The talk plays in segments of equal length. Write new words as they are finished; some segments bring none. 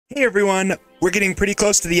Hey everyone, we're getting pretty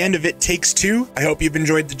close to the end of It Takes Two. I hope you've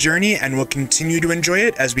enjoyed the journey and will continue to enjoy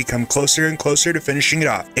it as we come closer and closer to finishing it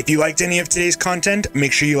off. If you liked any of today's content,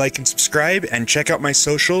 make sure you like and subscribe and check out my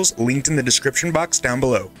socials linked in the description box down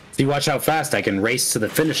below. See, watch how fast I can race to the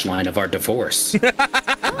finish line of our divorce.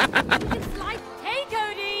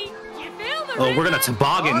 Oh, we're gonna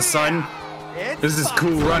toboggan, son. This is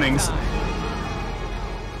cool runnings.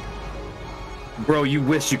 Bro, you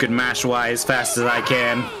wish you could mash Y as fast as I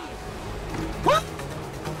can. What?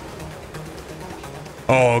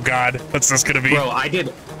 Oh god, what's this gonna be? Bro, I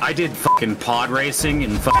did fucking pod racing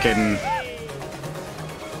and fucking...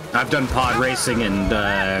 I've done pod racing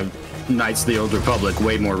and Knights of the Old Republic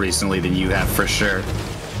way more recently than you have, for sure.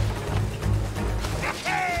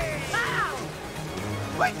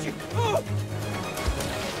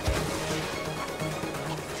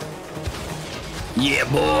 Yeah,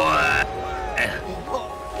 boy!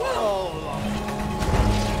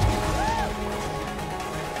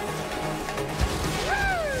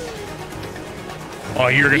 Oh,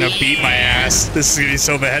 you're gonna beat my ass. This is gonna be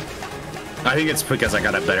so bad. I think it's because I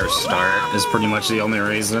got a better start, is pretty much the only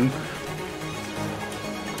reason.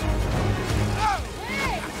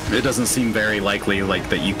 It doesn't seem very likely, like,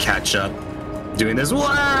 that you catch up doing this.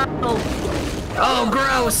 Wow! Oh,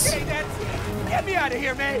 gross! Get me out of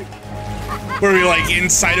here, mate! Were we, like,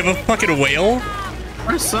 inside of a fucking whale?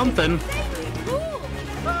 Or something.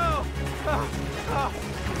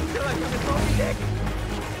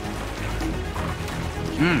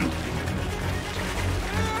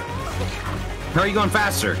 How are you going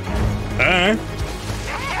faster? I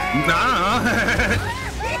don't know.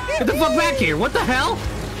 Get the fuck back here. What the hell?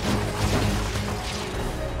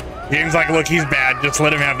 Game's like, look, he's bad. Just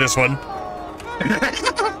let him have this one.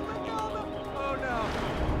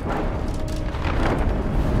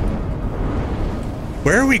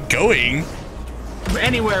 Where are we going?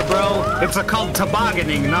 Anywhere, bro. It's called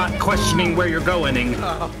tobogganing, not questioning where you're going.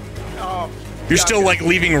 You're still, like,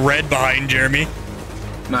 leaving red behind, Jeremy.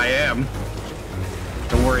 I am.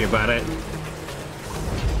 Don't worry about it.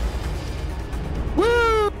 Woo!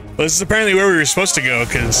 Well, this is apparently where we were supposed to go,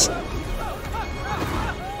 because...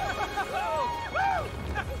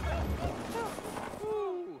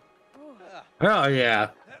 Oh, yeah.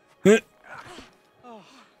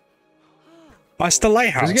 That's the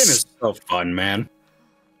lighthouse. This game is so fun, man.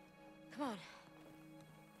 Come on.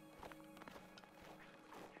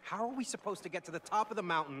 How are we supposed to get to the top of the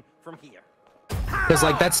mountain from here? Because,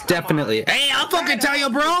 like, that's definitely... Hey, I'll fucking tell you,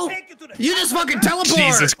 bro! You just fucking teleport!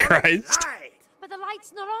 Jesus Christ. But the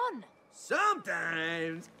light's not on.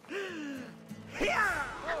 Sometimes.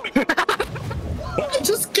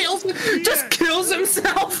 Just kills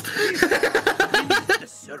himself! The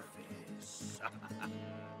surface.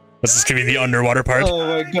 This is gonna be the underwater part. Oh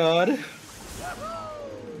my god.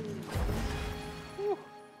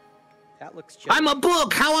 That looks chill. I'm a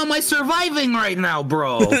book! How am I surviving right now,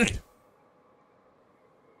 bro?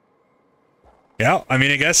 Yeah, I mean,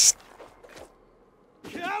 I guess.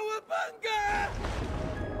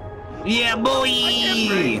 Yeah,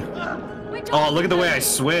 boy! Oh, look at the way I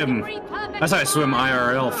swim. That's how I swim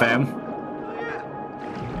IRL, fam.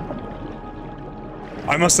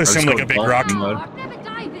 I must assume like a big rock. I've never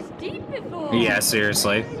dived this deep before. Yeah,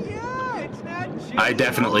 seriously. I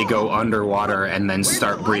definitely go underwater and then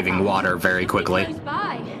start breathing water very quickly. Close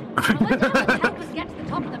by. I wonder how much help us get to the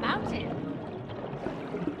top of the mountain.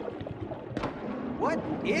 What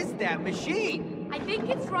is that machine? I think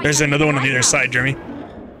it's right. There's another one on the other side, Jeremy.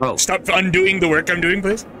 Oh. Stop undoing the work I'm doing,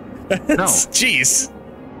 please. No. Jeez.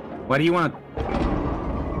 Why do you want...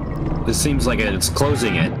 This seems like it's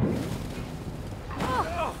closing it.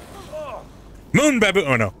 Moon babu.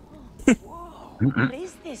 Oh no. What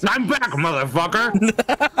is this? I'm back, motherfucker!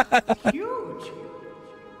 Huge.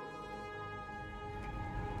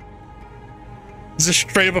 There's just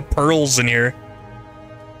straight up pearls in here.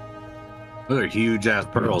 Those are huge ass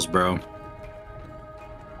pearls, bro.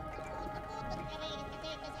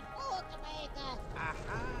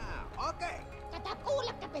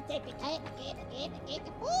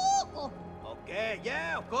 Okay,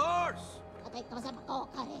 yeah, of course.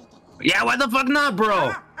 Yeah, why the fuck not,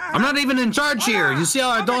 bro? I'm not even in charge here. You see how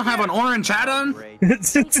I don't have an orange hat on?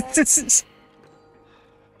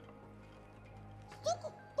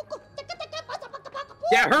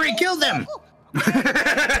 Yeah, hurry, kill them!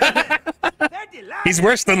 He's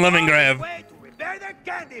worse than Lemongrave. Way to repair their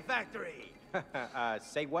candy factory.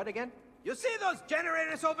 Say what again? You see those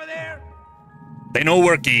generators over there? They know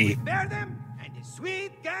worky. Repair them, and the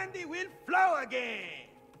sweet candy will flow again.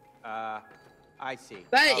 I see.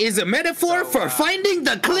 That is a metaphor for finding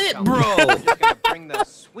the clit, I'm bro! just gonna bring the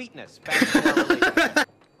sweetness back to our relationship.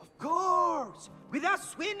 Of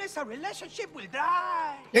sweetness, a relationship will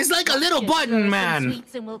die. It's like a little button, man.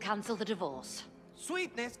 Sweets and we'll cancel the divorce.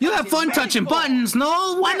 Sweetness. You comes have in fun many touching forms. buttons,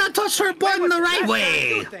 no? Why not touch her button the right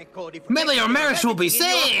way? Thank Cody for Maybe your taking care of marriage will be everything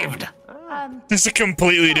in your home. saved. This is a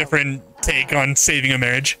completely different take on saving a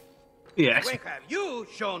marriage. Yes. When have you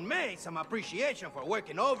shown May some appreciation for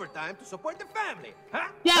working overtime to support the family? Huh?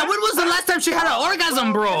 Yeah, when was the last time she had an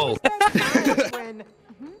orgasm, bro? When,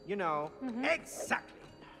 you know, exactly.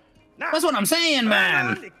 Now, That's what I'm saying, turn on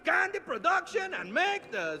man. the candy production and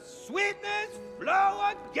make the sweetness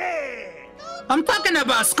flow again. I'm talking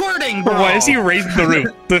about squirting, bro. Why is he raising the roof?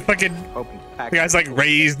 The fucking Open the guy's like,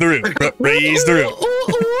 raise the roof. Raise the roof.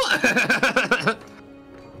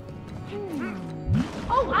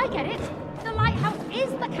 Oh, I get it. The lighthouse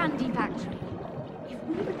is the candy factory. If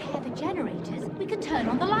we repair the generators, we can turn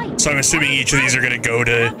on the lights. So I'm assuming each of these are gonna go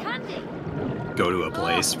to. More candy. Go to a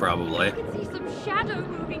place, probably. I can see some shadow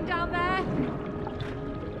moving down there.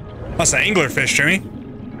 That's an anglerfish, Jimmy.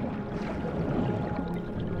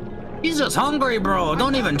 He's just hungry, bro.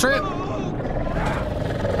 Don't even trip. Not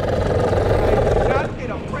get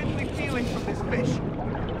a friendly feeling from this fish.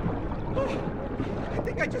 I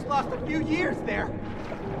think I just lost a few years there.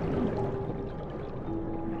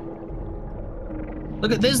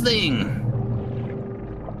 Look at this thing.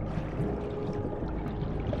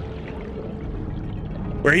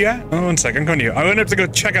 Where are you at? Oh, 1 second. I'm going to you. I'm gonna have to go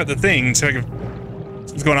check out the thing so I can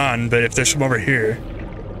see what's going on. But if there's some over here.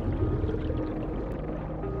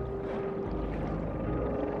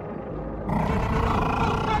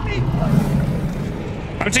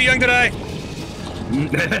 I'm too young to die.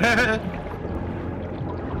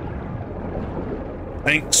 I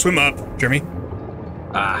think swim up, Jeremy.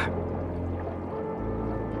 Ah.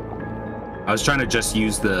 I was trying to just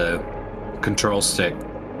use the control stick,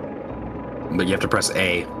 but you have to press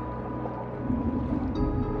A.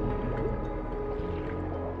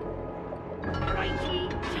 Righty,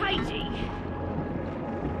 tighty.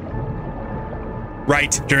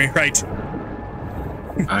 Right, Jeremy. Right.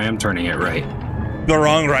 I am turning it right. The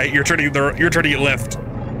wrong right. You're turning it left.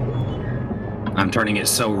 I'm turning it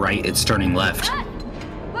so right, it's turning left.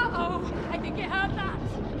 Uh-oh, I think you heard that.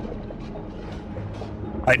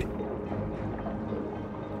 I.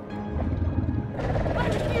 I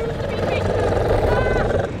refuse to be beaten.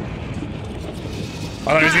 I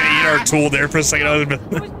thought he was gonna eat our tool there for a second. I was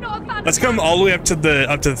not a fan Let's of come that. all the way up to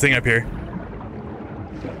the thing up here.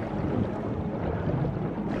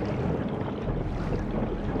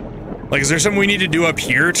 Like, is there something we need to do up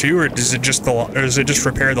here too, or does it just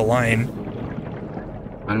repair the line?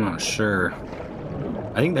 I'm not sure.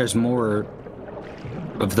 I think there's more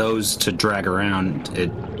of those to drag around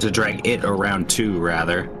to drag it around too,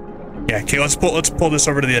 rather. Yeah. Okay. Let's pull this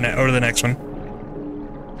over to the next one.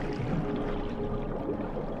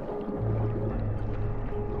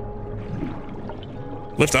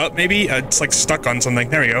 Lift up, maybe? It's like stuck on something.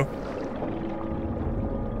 There we go.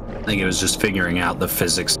 I think it was just figuring out the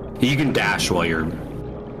physics. You can dash while you're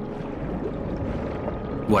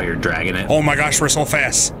dragging it. Oh my gosh, we're so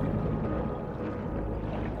fast.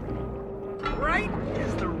 Right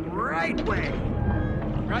is the right way.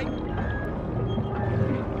 Right?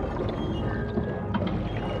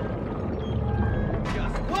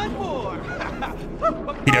 Just one more.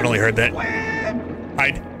 He definitely heard that.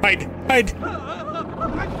 Hide, hide, hide.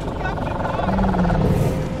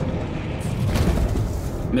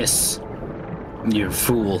 Miss. You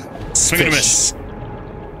fool. Swing and a Fish. miss.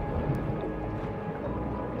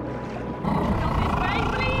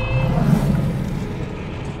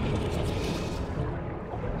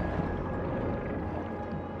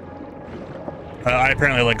 I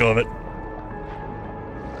apparently let go of it.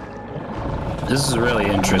 This is really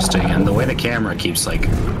interesting, and the way the camera keeps like,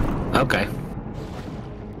 okay.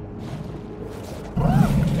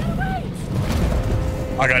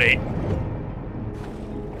 I got 8.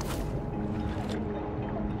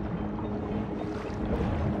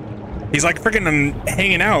 He's like freaking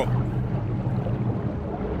hanging out.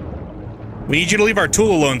 We need you to leave our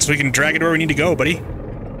tool alone so we can drag it where we need to go, buddy.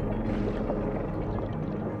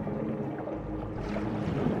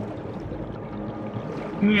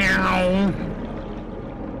 Meow.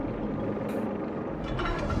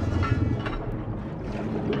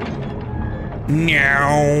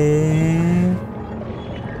 Meow.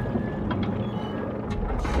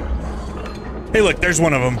 Hey, look, there's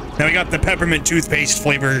one of them. Now we got the peppermint toothpaste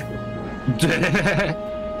flavor. Tell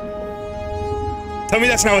me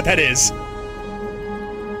that's not what that is.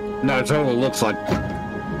 No, it totally looks like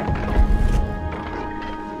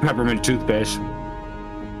peppermint toothpaste.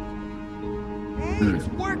 It's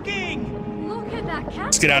working. Look at that cat.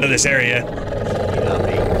 Let's get out of this area.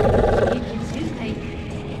 Toothpaste.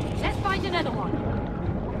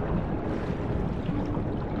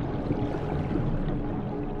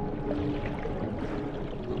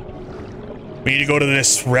 to go to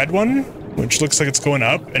this red one, which looks like it's going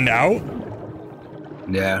up and out.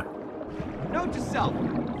 Yeah. Note to self: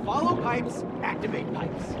 follow pipes, activate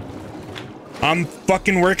pipes. I'm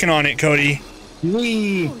fucking working on it, Cody.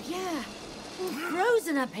 Wee. Oh, yeah. All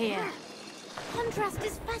frozen up here. Contrast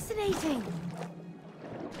is fascinating.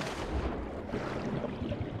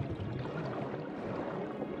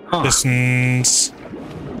 Huh. Distance.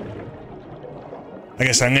 I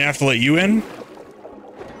guess I'm gonna have to let you in.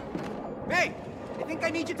 Hey, I think I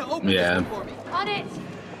need you to open Yeah. this one for me. On it.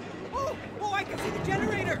 Oh, I can see the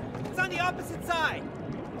generator. It's on the opposite side.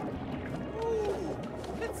 Ooh,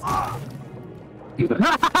 it's...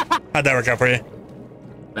 How'd that work out for you?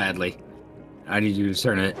 Badly. I need you to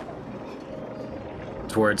turn it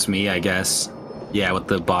towards me, I guess. Yeah, with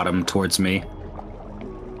the bottom towards me.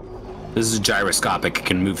 This is gyroscopic. It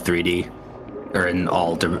can move 3D, or in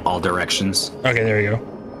all directions. Okay, there you go.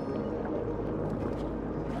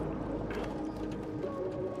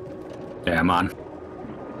 Yeah, I'm on.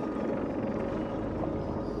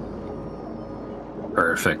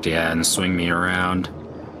 Perfect. Yeah, and swing me around.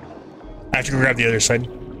 I have to go grab the other side.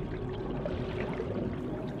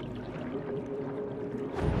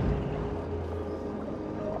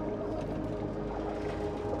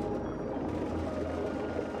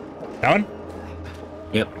 That one?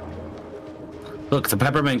 Yep. Look, the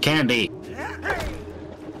peppermint candy.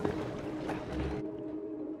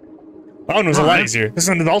 That one was a lot easier. This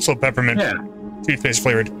one is also peppermint Yeah. toothpaste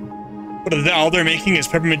flavored. What are they, all they're making is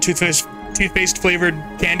peppermint toothpaste flavored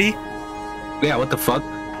candy? Yeah, what the fuck?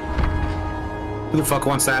 Who the fuck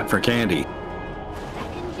wants that for candy?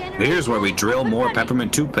 Here's where we drill more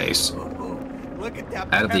peppermint toothpaste. Look at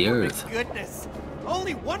that Out of the peppermint earth. Goodness.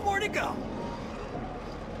 Only one more to go.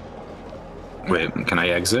 Wait, can I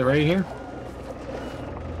exit right here?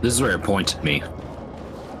 This is where it pointed me.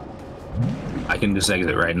 I can just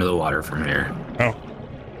exit right into the water from here. Oh.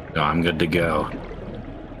 No, I'm good to go.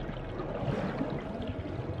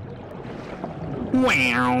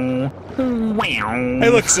 Wow. Wow. Hey,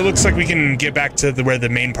 look, it looks like we can get back to where the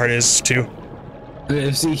main part is, too.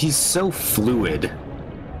 See, he's so fluid.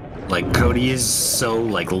 Like, Cody is so,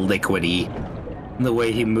 like, liquidy. The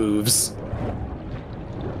way he moves.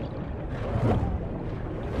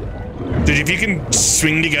 Dude, if you can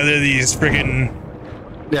swing together these friggin'...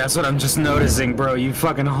 Yeah, that's what I'm just noticing, bro. You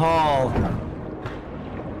fucking haul.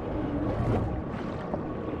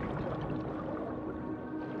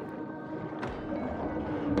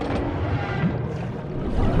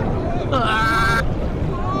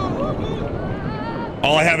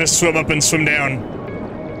 All I have is swim up and swim down.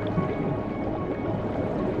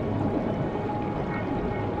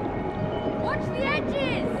 Watch the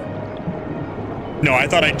edges. No, I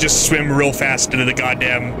thought I'd just swim real fast into the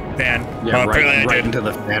goddamn fan. Yeah, Apparently right into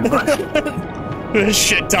the fan.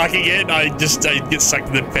 Shit talking it, I get sucked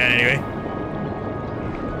to the fan anyway.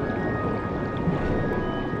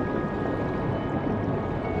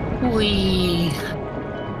 Wee.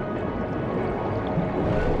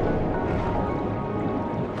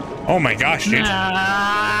 Oh my gosh, dude.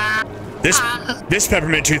 This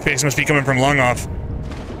peppermint toothpaste must be coming from long off.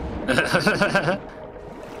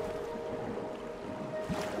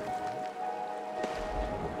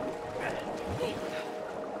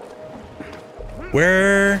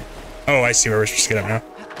 Where? Oh, I see where we're supposed to get up now.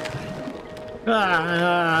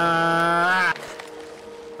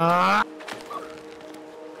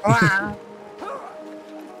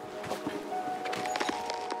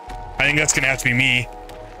 I think that's gonna have to be me.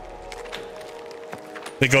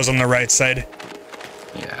 That goes on the right side.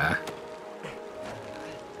 Yeah.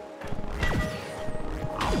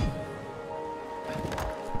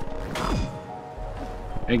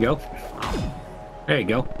 There you go. There you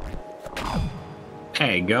go.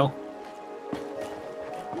 There you go.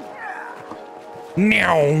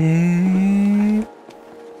 Meow.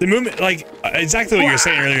 The movement, like, exactly what you were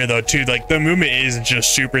saying earlier, though, too. Like, the movement is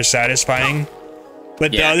just super satisfying.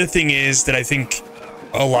 But the other thing is that I think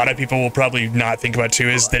a lot of people will probably not think about, too,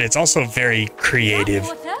 is that it's also very creative.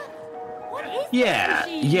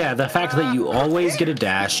 Yeah, the fact that you always get a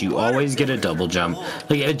dash, you always get a double jump.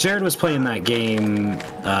 Like, Jared was playing that game,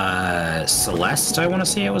 Celeste, I want to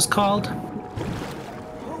say it was called.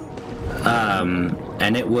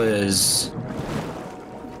 And it was...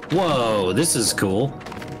 Whoa, this is cool.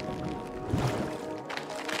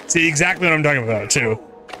 See, exactly what I'm talking about, too.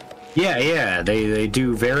 Yeah, they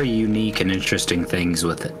do very unique and interesting things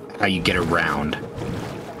with it, how you get around.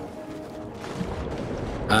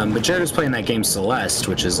 But Jared was playing that game Celeste,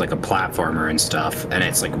 which is like a platformer and stuff, and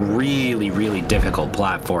it's like really, really difficult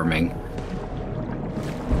platforming.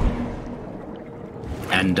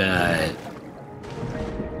 And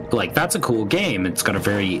like, that's a cool game. It's got a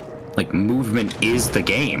very, like, movement is the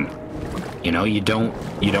game. You know, you don't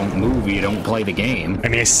move, you don't play the game. I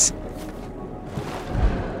miss.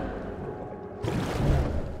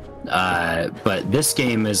 But this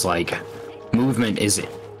game is like, movement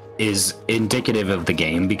is indicative of the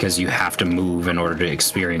game because you have to move in order to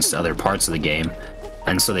experience other parts of the game.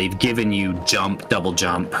 And so they've given you jump, double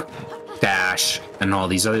jump, dash, and all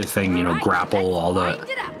these other things, you know, grapple, all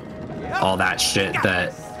that shit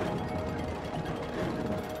that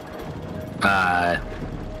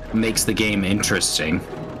makes the game interesting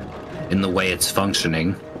in the way it's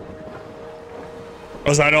functioning.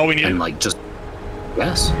 Was that all we needed? And like, just,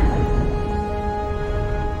 yes.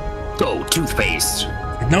 Go, toothpaste.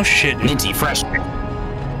 No shit. Minty fresh. I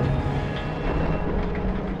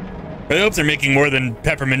hope they're making more than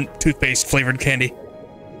peppermint toothpaste flavored candy.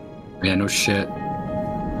 Yeah, no shit.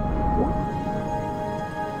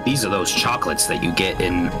 These are those chocolates that you get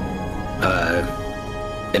in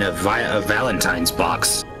a Valentine's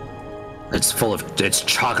box. It's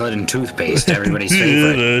chocolate and toothpaste, everybody's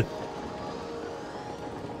favorite.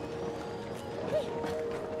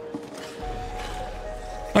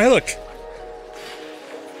 Oh, hey, look.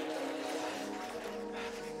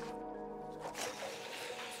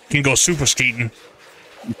 You can go super skating.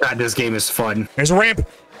 God, this game is fun. There's a ramp.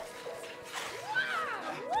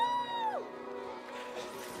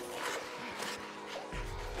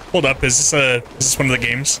 Hold up, is this one of the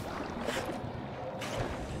games?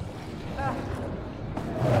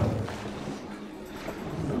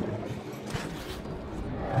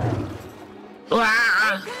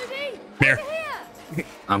 Ah! Here.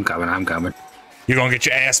 I'm coming. You're gonna get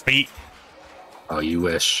your ass beat. Oh, you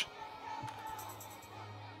wish.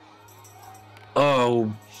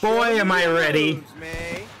 Oh, boy, am I ready.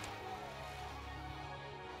 May.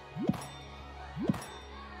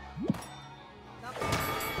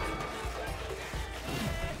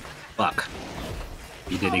 Fuck.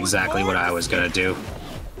 You did exactly what I was gonna do.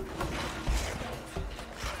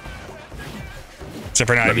 Except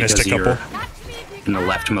for now, I But missed a because couple. you're in the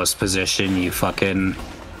leftmost position, you fucking...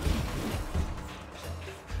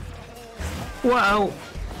 Whoa!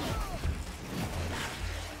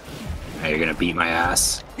 Now you're gonna beat my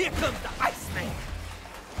ass. Here comes the Iceman.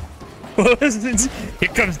 Here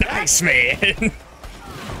comes the Iceman.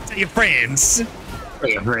 Tell your friends.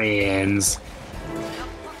 Your friends.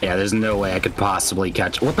 Yeah, there's no way I could possibly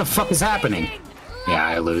catch... What the fuck is happening? Yeah,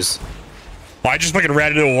 I lose. Well, I just fucking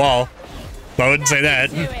ran into a wall. So I wouldn't say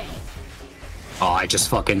that. Oh, I just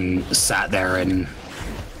fucking sat there and...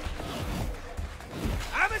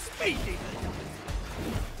 I'm a speed demon.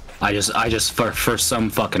 I just for some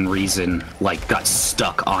fucking reason, like, got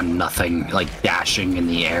stuck on nothing, like, dashing in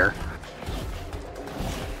the air.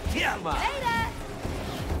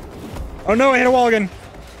 Oh no, I hit a wall again.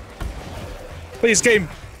 Please, game.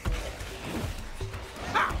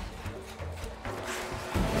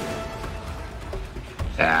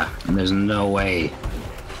 Yeah, and there's no way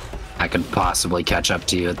I could possibly catch up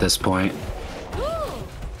to you at this point.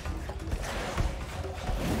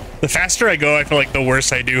 The faster I go, I feel like the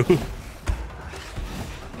worse I do.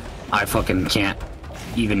 I fucking can't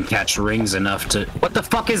even catch rings enough to... What the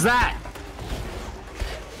fuck is that?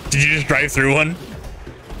 Did you just drive through one?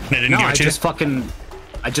 And it didn't No, give I it to you? just fucking...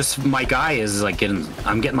 my guy is like getting...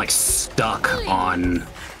 I'm getting like stuck on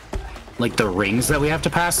like the rings that we have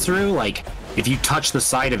to pass through. Like, if you touch the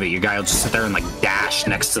side of it, your guy will just sit there and like dash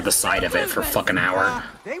next to the side of it for a fucking hour.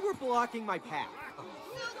 They were blocking my path.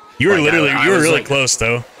 You were Like, literally, I you were was really like- close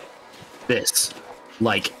though. This,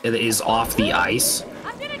 like, it is off the ice,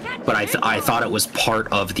 but I thought it was part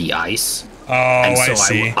of the ice. Oh, And so I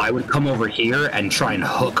see. I would come over here and try and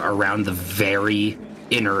hook around the very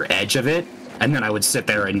inner edge of it, and then I would sit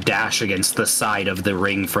there and dash against the side of the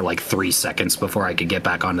ring for like 3 seconds before I could get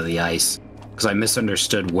back onto the ice, because I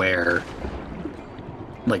misunderstood where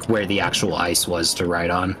the actual ice was to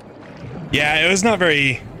ride on. Yeah, it was not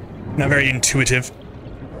very intuitive.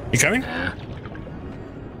 You coming? Yeah.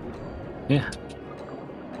 Yeah.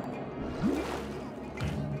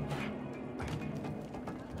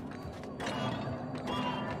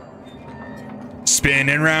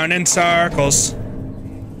 Spinning round in circles.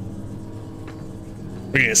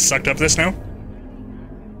 We get sucked up this now?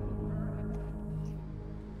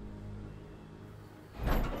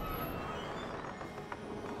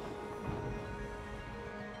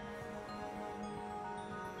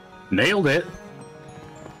 Nailed it.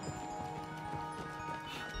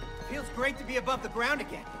 Feels great to be above the ground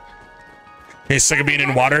again. Hey, sick of being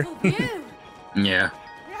in water? Yeah. Yeah,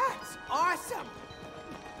 it's awesome.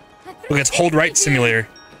 Look, it's Hold Right Simulator.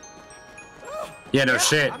 Yeah, no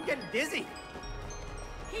shit. I'm getting dizzy.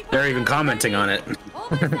 Keep They're even commenting on it.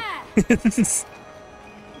 Almost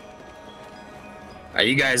there.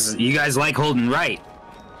 You guys like holding right?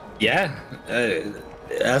 Yeah,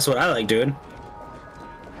 that's what I like doing.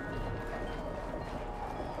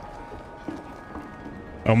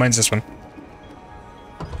 Oh, mine's this one.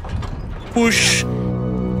 Whoosh.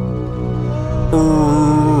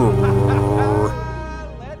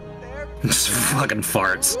 Just fucking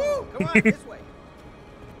farts. Woo, come on, this way.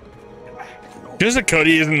 Just that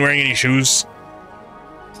Cody isn't wearing any shoes.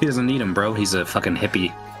 He doesn't need them, bro. He's a fucking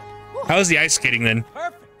hippie. How's the ice skating then?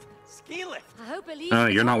 Perfect. Ski lift. I hope at least Oh,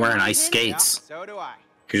 you're not wearing the ice top is in. skates. So do I.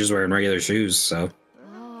 You're just wearing regular shoes, so.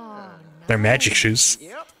 Oh, They're magic shoes.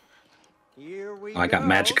 Yep. Here we I got go.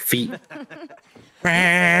 magic feet.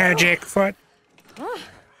 Magic foot.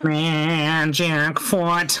 Magic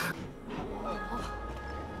foot.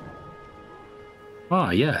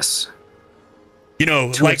 Ah, yes. You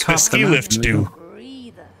know, To like atop the ski the lift mountain. do.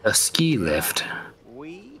 breather. A ski lift.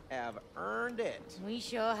 We have earned it. We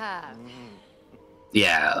sure have.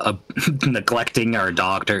 Yeah, neglecting our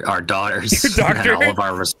daughters, Your doctor? and all of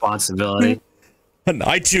our responsibility. And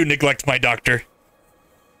I too neglect my doctor.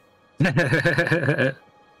 You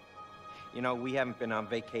know, we haven't been on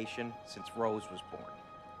vacation since Rose was born.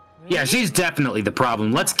 Yeah, she's definitely the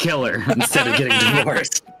problem. Let's kill her instead of getting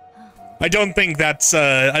divorced. I don't think that's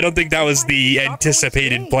I don't think that was the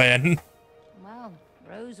anticipated plan. Well,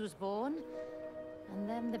 Rose was born, and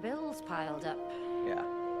then the bills piled up. Yeah.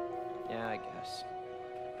 Yeah, I guess.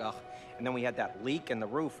 Ugh. And then we had that leak in the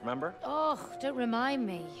roof, remember? Oh, don't remind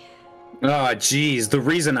me. Oh, jeez, the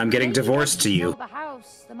reason I'm getting Maybe divorced once to we you. sell the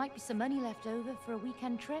house, there might be some money left over for a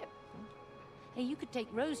weekend trip. Hey, you could take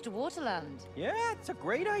Rose to Waterland, Yeah, it's a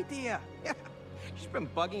great idea. Yeah. She's been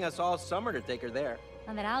bugging us all summer to take her there.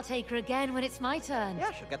 and then I'll take her again when it's my turn.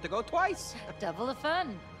 Yeah, she'll get to go twice. Double the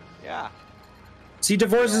fun. Yeah. See,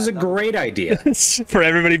 divorce is a great idea. For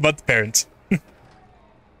everybody but the parents.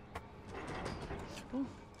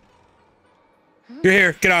 You're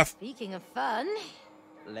here. Get off. Speaking of fun,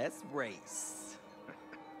 Let's race.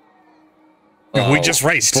 We just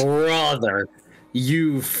raced. Brother,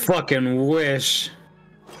 you fucking wish.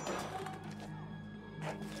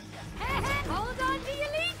 hold on to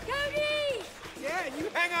your lead, Cody! Yeah, and you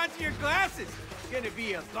hang on to your glasses. It's gonna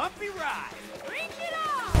be a bumpy ride. Bring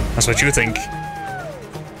it on! That's what you think.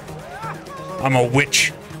 I'm a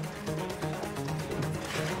witch.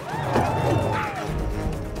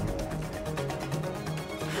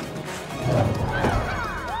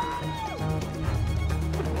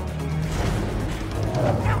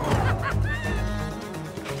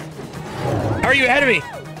 How are you ahead of me?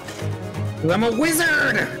 I'm a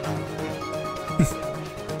wizard!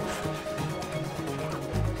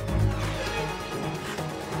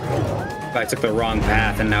 I took the wrong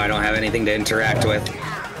path and now I don't have anything to interact with.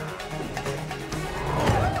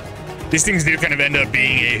 These things do kind of end up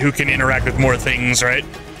being a who can interact with more things, right?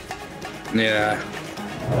 Yeah.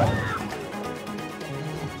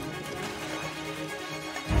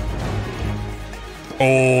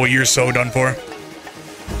 Oh, you're so done for.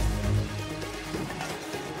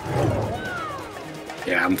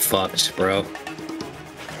 Yeah, I'm fucked, bro.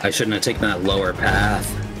 I shouldn't have taken that lower path.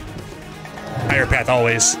 Higher path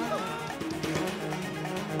always. I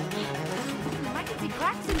can see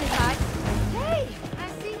cracks in this ice. Hey, I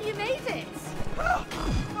see you made it.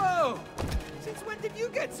 Whoa! Since when did you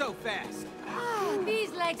get so fast?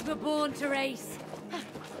 These legs were born to race.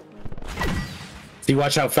 See,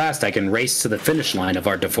 watch how fast I can race to the finish line of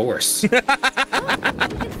our divorce. You can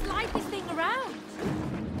slide this thing around.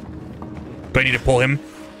 Do I need to pull him?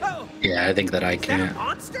 Oh, Yeah, I think that I is that a can.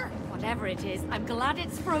 monster? Whatever it is, I'm glad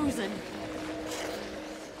it's frozen.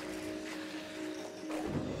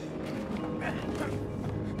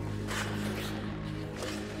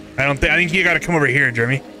 I think you gotta come over here,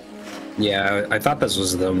 Jeremy. Yeah, I thought this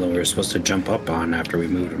was the one that we were supposed to jump up on after we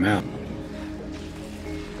moved him out.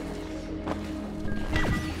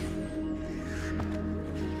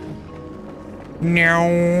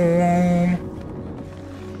 No.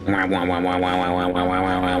 Wow, wow, wow, wow, wow, wow, wow, wow,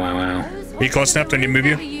 wow, wow, wow, wow. Are you close enough? Do I need to move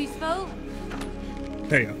you? Very useful.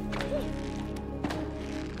 There you go.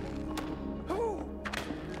 Oh,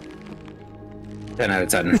 10 out of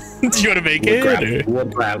 10. Do you want to make it?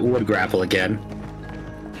 Wood grapple again.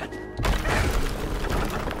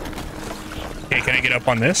 Okay, can I get up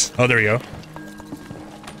on this? Oh, there we go.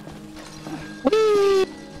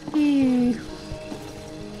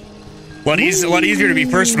 A lot easier to be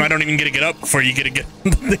first when I don't even get to get up before you get to get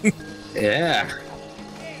the thing. Yeah.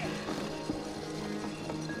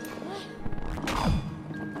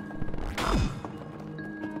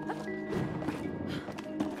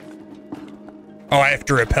 Oh, I have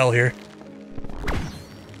to rappel here.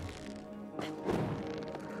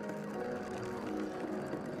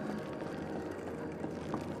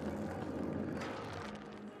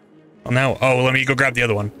 Well, now, oh, let me go grab the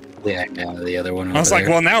other one. Yeah, the other one. I was like,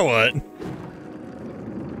 well, now what?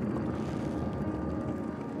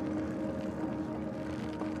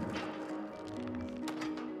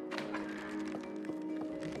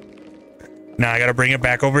 Now I gotta bring it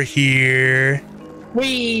back over here.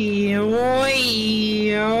 Wee,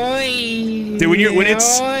 wee, wee, Dude, when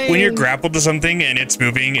you're grappled to something and it's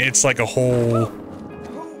moving, it's like a whole.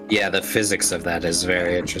 Yeah, the physics of that is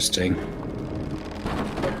very interesting.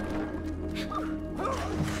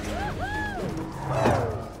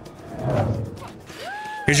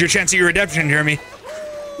 Here's your chance at your redemption, Jeremy.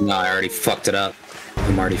 No, I already fucked it up.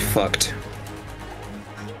 I'm already fucked.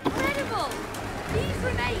 Incredible! These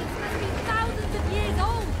remains must be thousands of years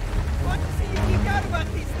old. Want to see you geek out about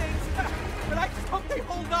these things, but I just hope they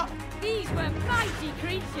hold up. These were mighty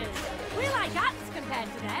creatures. We're like ants compared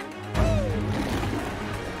to them.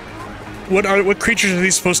 What creatures are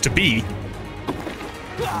these supposed to be?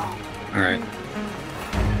 All right.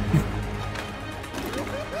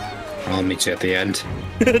 I'll meet you at the end.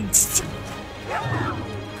 Did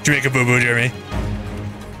you make a boo-boo, Jeremy?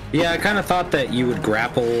 Yeah, I kind of thought that you would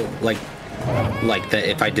grapple, like that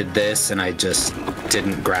if I did this and I just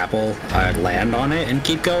didn't grapple, I'd land on it and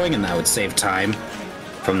keep going, and that would save time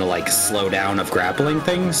from the, like, slow down of grappling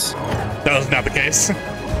things. That was not the case.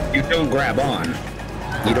 You don't grab on.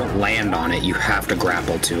 You don't land on it. You have to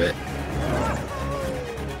grapple to it.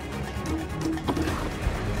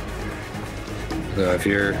 So if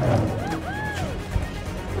you're...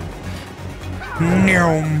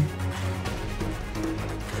 Noom.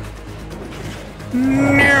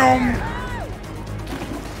 Noom.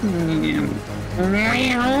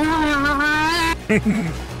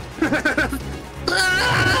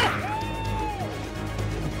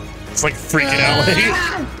 It's like freaking out. Like,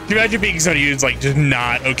 can you imagine being somebody who's like just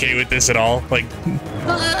not okay with this at all? Like,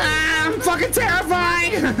 I'm fucking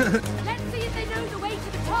terrified. Let's see if they know the way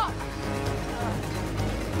to the top.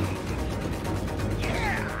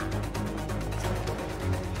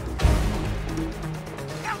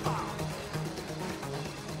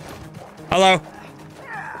 hello.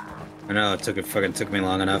 I know it took me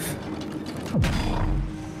long enough.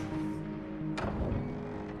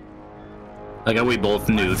 Like we both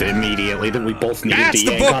knew that immediately that we both needed That's to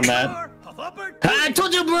the yank book. on that. I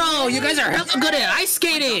told you, bro. You guys are hella good at ice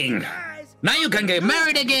skating. Now you can get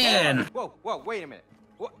married again. Whoa, wait a minute.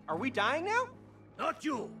 What, are we dying now? Not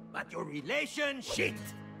you, but your relationship.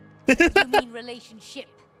 You mean relationship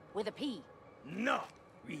with a P? No,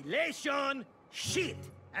 relation shit,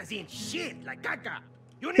 as in shit like caca.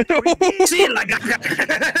 You need to repeat Shit like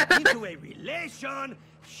into a relation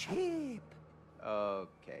ship.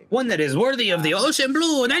 Okay. One that is worthy of the ocean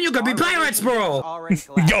blue, and then you can be pirates, bro. Already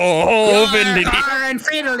collapsed. Yo, Vinny. And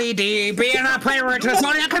infinity, being a pirate is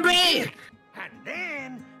all you can be. And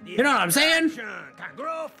then the You know what I'm saying? action can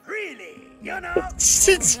grow freely, you know?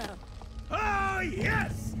 Oh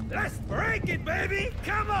yes, let's break it, baby.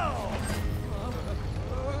 Come on.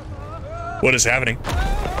 What is happening?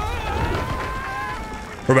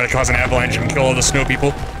 We're about to cause an avalanche and kill all the snow people.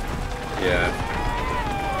 Yeah.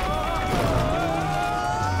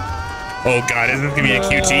 Oh god, is this gonna be a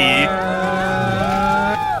QTE?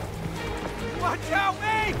 Watch out,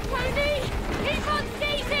 May! Tony, keep on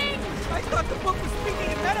skating. I thought the book was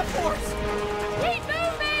speaking in metaphors. Keep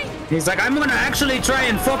moving. He's like, I'm gonna actually try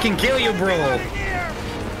and fucking kill you, bro. Out of here.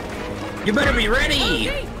 You better be ready. Tony,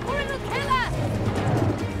 or it'll kill us.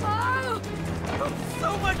 Oh,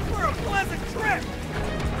 So much for a pleasant trip.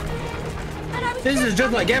 and I was This is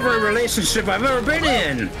just like every relationship I've ever been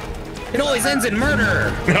in. It always ends in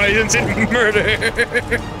murder. No, I didn't say murder.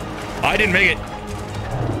 I didn't make it.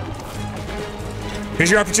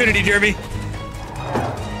 Here's your opportunity, Jeremy.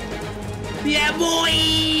 Yeah,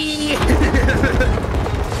 boy.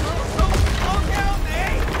 Slow down,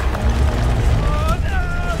 May. Oh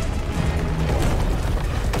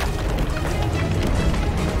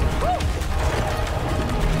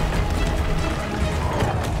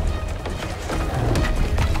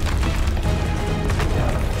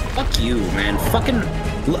Fuck you, man. Fucking.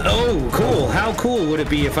 Oh, cool. How cool would it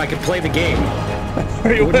be if I could play the game?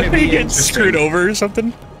 Wouldn't it be You get interesting? screwed over or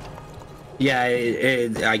something? Yeah,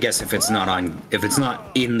 I guess if it's not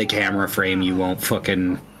in the camera frame, you won't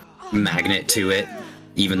fucking magnet to it,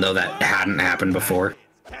 even though that hadn't happened before.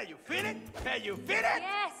 Can you feel it? Can you feel it?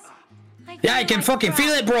 yes. Yeah, I can fucking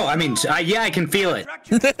feel it, bro. I mean, yeah, I can feel it.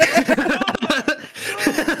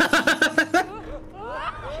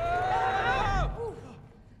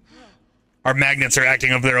 our magnets are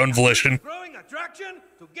acting of their own volition. Growing attraction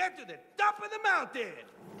to get to the top of the mountain.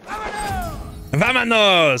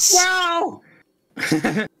 Vámonos! Vámonos! Wow!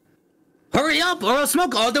 Hurry up, or I'll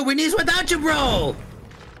smoke all the winnies without you, bro!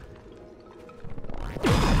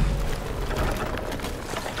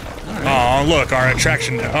 Oh, look, our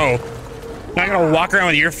attraction. Oh. Not gonna walk around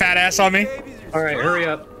with your fat ass on me? Alright, hurry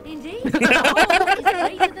up. Indeed. Oh, it's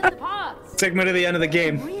greater than the parts. Segment to the end of the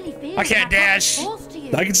game. Really feel I can't that dash. force to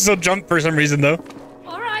you. I can still jump for some reason, though.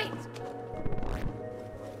 All right.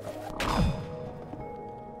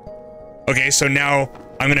 Okay, so now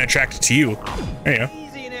I'm gonna attract it to you. There you go.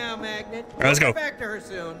 Easy now, Magnet. All right, let's go. We'll get back to her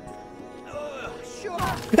soon. Sure.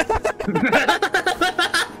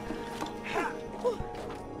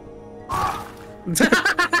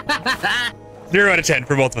 0 out of 10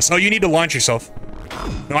 for both of us. Oh, you need to launch yourself.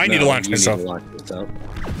 No, I need to launch myself.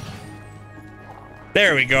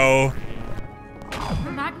 There we go.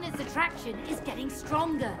 The magnet's attraction is getting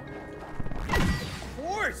stronger.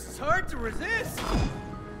 Force. It's hard to resist.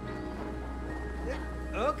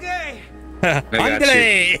 Okay.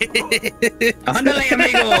 Andale! Andale,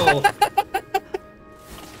 amigo!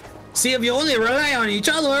 See, if you only rely on each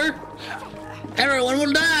other, everyone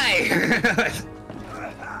will die!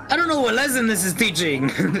 I don't know what lesson this is teaching.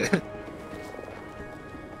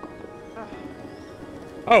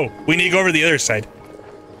 Oh, we need to go over to the other side.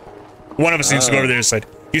 One of us needs to go over to the other side.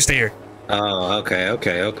 You stay here. Oh,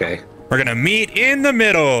 okay. We're gonna meet in the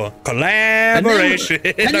middle. Collaboration.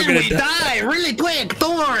 And then we die really quick.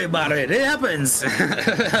 Don't worry about it. It happens.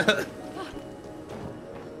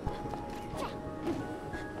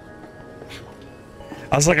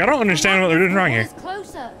 I was like, I don't understand what they're doing wrong here. It's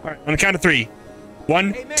closer. All right, on the count of 3.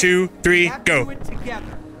 1, Hey, man, 2, 3, we have to go. do it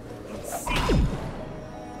together. See.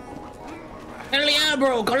 Hell yeah,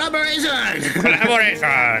 bro. Collaboration.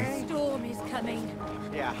 Collaboration. Storm is coming.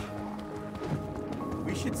 Yeah.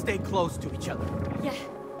 We should stay close to each other. Yeah.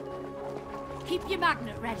 Keep your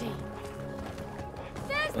magnet ready.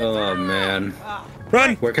 There's the Oh tower. man.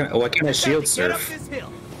 Run. What can I shield Get up surf? this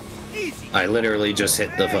hill. Easy. I literally just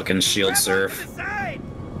hit the fucking shield Grab surf. onto the side.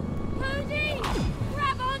 Cody,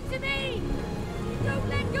 grab onto me. Don't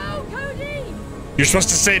let go, Cody. You're supposed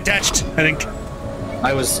to stay attached, I think.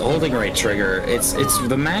 I was holding right trigger. It's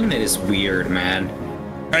the magnet is weird, man.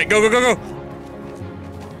 All right, go, go, go, go.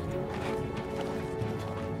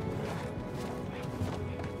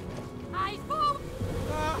 I fall.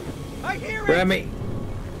 I hear it. Grab me.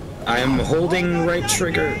 I am holding Hold on right tight,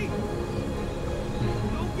 trigger. May.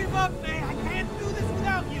 Don't give up, May. I can't do this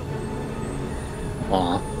without you.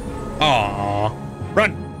 Aw. Aww.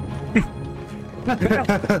 Run.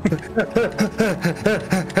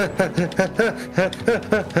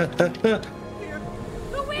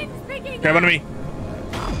 The wind's picking Grab up. onto me.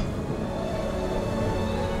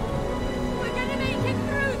 We're gonna make it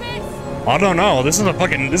through this. I don't know. This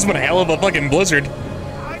is one hell of a fucking blizzard.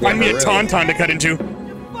 Find me a really. tauntaun to cut into.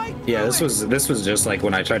 Fight Yeah, through this was just like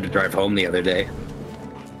when I tried to drive home the other day.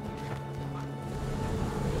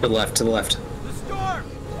 To the left, to the left. it. The storm.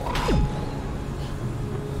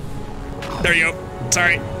 There you go.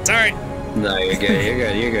 Sorry. Sorry. No, you're good, you're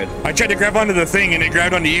good, you're good. I tried to grab onto the thing and it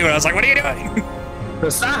grabbed onto you and I was like, what are you doing?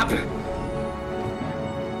 Stop! Go,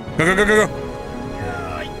 go, go, go, go.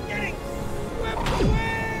 I'm getting swept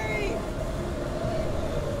away.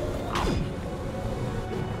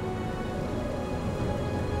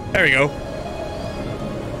 There we go.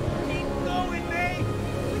 Keep going, May.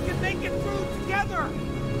 We can make it through together.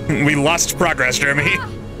 We lost progress, Jeremy.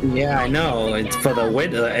 Yeah, I know. It's for the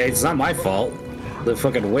wind. It's not my fault. The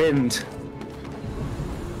fucking wind.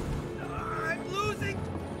 I'm losing.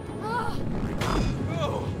 Oh,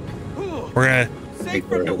 Oh. We're gonna, I Safe think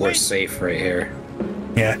from the we're wind. safe right here.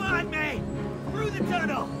 Come yeah. on, May. Through the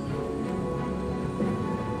tunnel.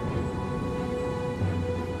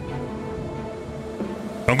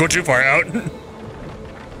 Don't go too far out.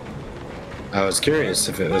 I was curious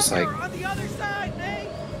if it was like. On the other side, May.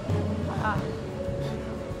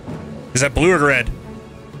 Is that blue or red?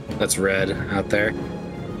 That's red out there.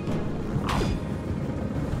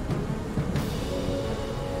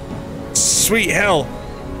 Sweet hell.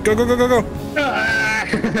 Go, go, go, go, go.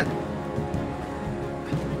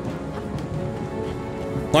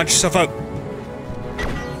 Launch yourself out.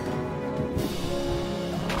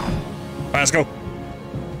 All right, let's go.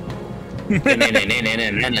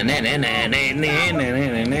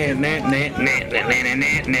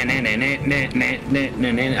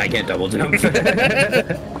 I can't double jump.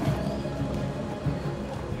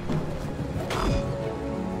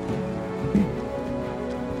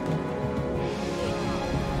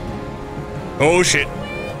 Oh shit.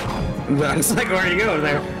 It's like, where are you going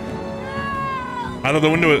there? Out of the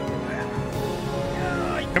window.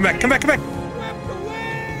 Come back, come back, come back.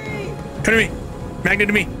 Come to me. Magnet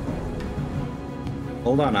to me.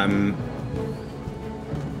 Hold on,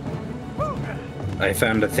 I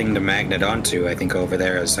found a thing to magnet onto. I think over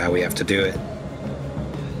there is how we have to do it.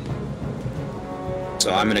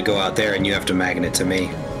 So I'm gonna go out there and you have to magnet to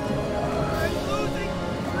me.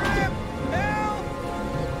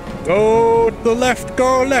 Go to the left,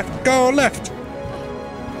 go left, go left.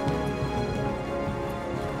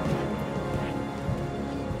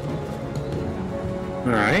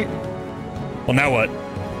 Alright. Well, now what?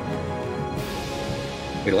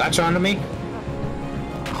 You latch onto me?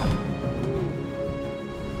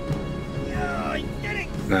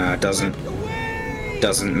 No, it doesn't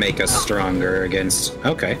make us stronger against...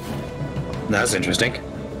 Okay. That's interesting.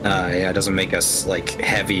 Yeah, it doesn't make us, like,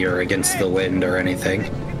 heavier against the wind or anything.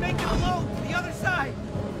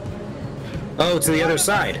 Oh, to the other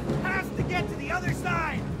side. Has to get to the other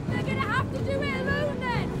side. They're gonna have to do it alone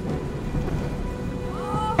then.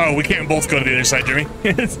 Oh, we can't both go to the other side, Jimmy.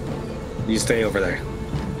 You stay over there.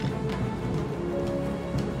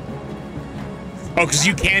 Oh, because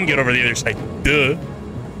you can get over the other side. Duh.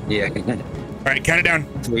 Yeah. All right, count it down.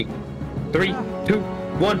 3, 2,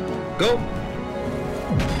 1, go!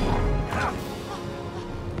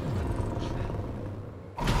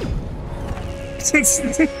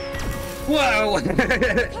 Whoa!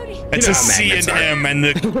 It's a C and M, and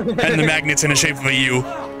the magnet's in the shape of a U.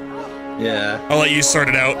 Yeah. I'll let you sort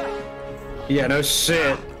it out. Yeah, no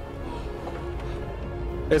shit.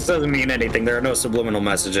 This doesn't mean anything. There are no subliminal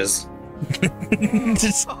messages.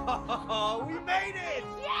 Just... Oh, we made it!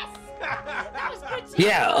 Yes! That was good.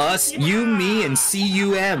 Yeah, us, you, me, and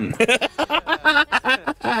CUM.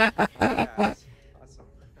 It's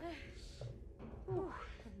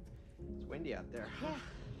windy out there.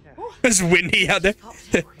 It's windy out there.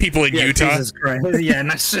 People in Utah. Jesus Christ. Yeah,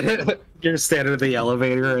 no shit. You're standing at the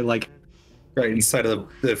elevator, like, right inside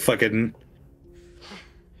of the fucking,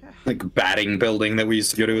 like, batting building that we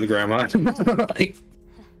used to go to with Grandma.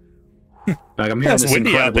 Like, I'm here in It's this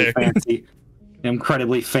windy out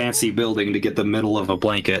incredibly fancy building to get the middle of a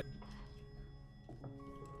blanket.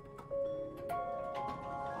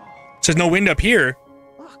 There's no wind up here.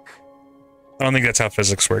 Look. I don't think that's how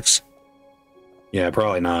physics works. Yeah,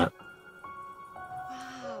 probably not.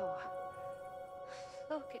 Wow.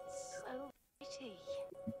 Look, it's so pretty.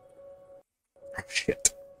 Oh,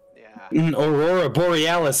 shit. Yeah. Aurora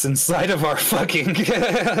Borealis inside of our fucking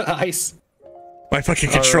ice. My fucking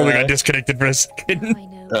controller Alright. got disconnected for a second. I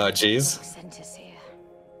know. Oh, jeez. Sent us here.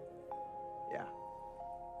 Yeah.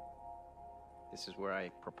 This is where I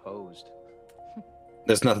proposed.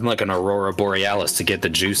 There's nothing like an Aurora Borealis to get the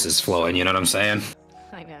juices flowing, you know what I'm saying?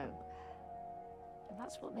 I know. And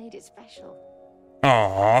that's what made it special.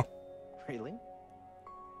 Aww. Really?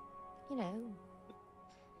 You know,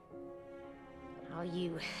 how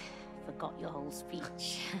you forgot your whole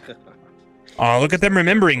speech. Aw, look at them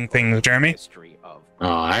remembering things, Jeremy. History of. Oh,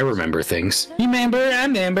 I remember things. You remember? I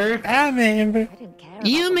remember. I remember. I didn't care.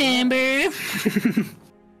 You about the remember? words. It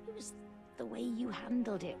was the way you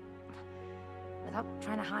handled it, without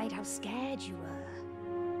trying to hide how scared you were.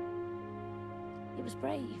 It was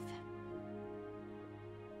brave.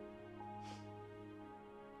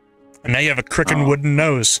 And now you have a crooked wooden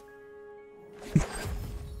nose.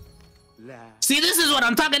 See, this is what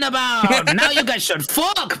I'm talking about. Now you guys should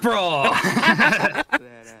fuck, bro.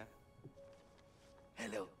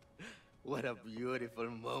 Hello. What a beautiful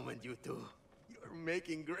moment, you two. You're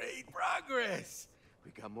making great progress.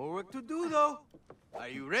 We got more work to do, though. Are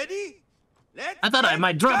you ready? Let's I thought I get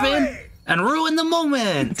might drop going. in and ruin the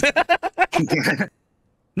moment.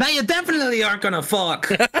 Now you definitely aren't gonna fuck.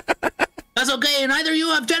 That's okay. Neither you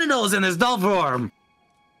have genitals in this doll form.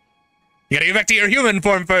 You gotta get back to your human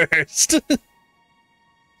form first.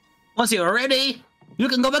 Once you're ready, you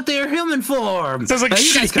can go back to your human form. Sounds like and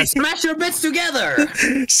you guys can shitty. smash your bits together.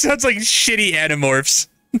 Sounds like shitty Animorphs.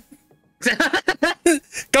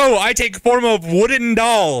 Go, I take form of wooden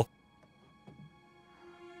doll.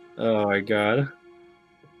 Oh my god.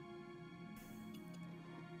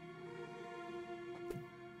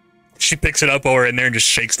 She picks it up over in there and just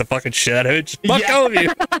shakes the fucking shit out of it. Just fuck Yeah. all of you.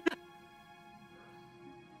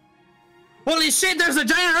 Holy shit, there's a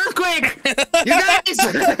giant earthquake! You guys!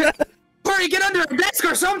 Hurry, get under a desk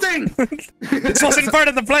or something! This wasn't part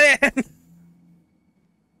of the plan.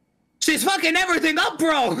 She's fucking everything up,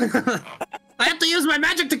 bro! I have to use my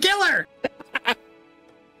magic to kill her!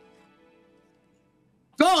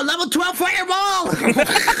 Go, level 12 fireball!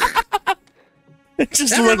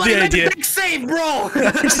 Just Everybody love the make a idea. deck save, bro!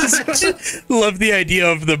 Just love the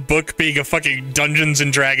idea of the book being a fucking Dungeons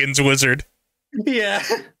and Dragons wizard. Yeah.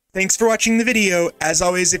 Thanks for watching the video. As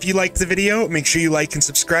always, if you liked the video, make sure you like and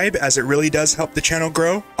subscribe, as it really does help the channel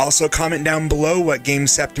grow. Also, comment down below what game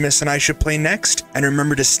Septimus and I should play next, and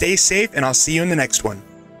remember to stay safe, and I'll see you in the next one.